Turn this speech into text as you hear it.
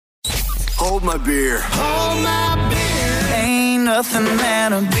Hold my beer. Hold my beer. Ain't nothing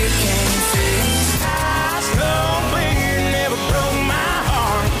that a beer can't fix. Ice cold beer never broke my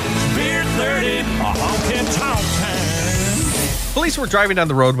heart. Beer 30, a honky tonk time. Police were driving down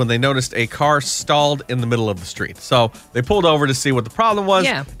the road when they noticed a car stalled in the middle of the street. So they pulled over to see what the problem was.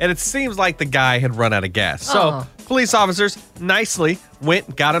 Yeah. And it seems like the guy had run out of gas. So police officers nicely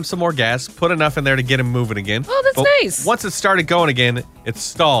went, got him some more gas, put enough in there to get him moving again. Oh, that's But nice. Once it started going again, it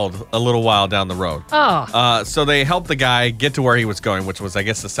stalled a little while down the road. So they helped the guy get to where he was going, which was, I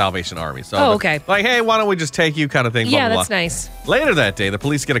guess, the Salvation Army. So okay. Like, hey, why don't we just take you kind of thing. Yeah, blah, blah, that's blah. nice. Later that day, the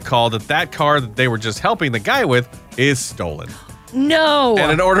police get a call that car that they were just helping the guy with is stolen. No.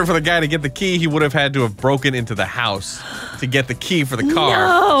 And in order for the guy to get the key, he would have had to have broken into the house to get the key for the car.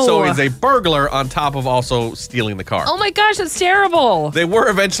 No. So he's a burglar on top of also stealing the car. Oh my gosh, that's terrible. They were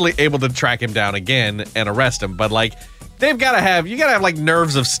eventually able to track him down again and arrest him, but like you gotta have like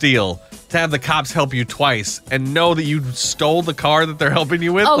nerves of steel to have the cops help you twice and know that you stole the car that they're helping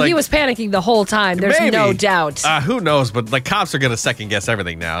you with. Oh, like, he was panicking the whole time. There's maybe. no doubt. Who knows? But the cops are gonna second guess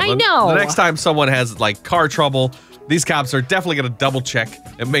everything now. I know. The next time someone has like car trouble, these cops are definitely going to double check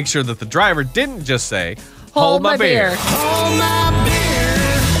and make sure that the driver didn't just say, hold my beer. Hold my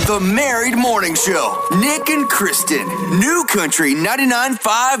beer. The Married Morning Show. Nick and Kristen. New Country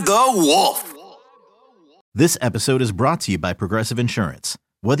 99.5 The Wolf. This episode is brought to you by Progressive Insurance.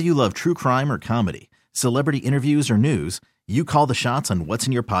 Whether you love true crime or comedy, celebrity interviews or news, you call the shots on what's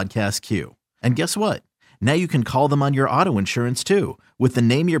in your podcast queue. And guess what? Now you can call them on your auto insurance too with the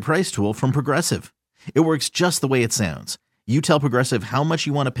Name Your Price tool from Progressive. It works just the way it sounds. You tell Progressive how much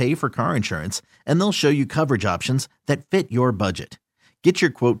you want to pay for car insurance, and they'll show you coverage options that fit your budget. Get your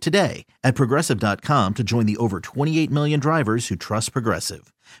quote today at Progressive.com to join the over 28 million drivers who trust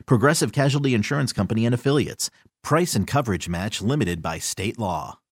Progressive. Progressive Casualty Insurance Company and Affiliates. Price and coverage match limited by state law.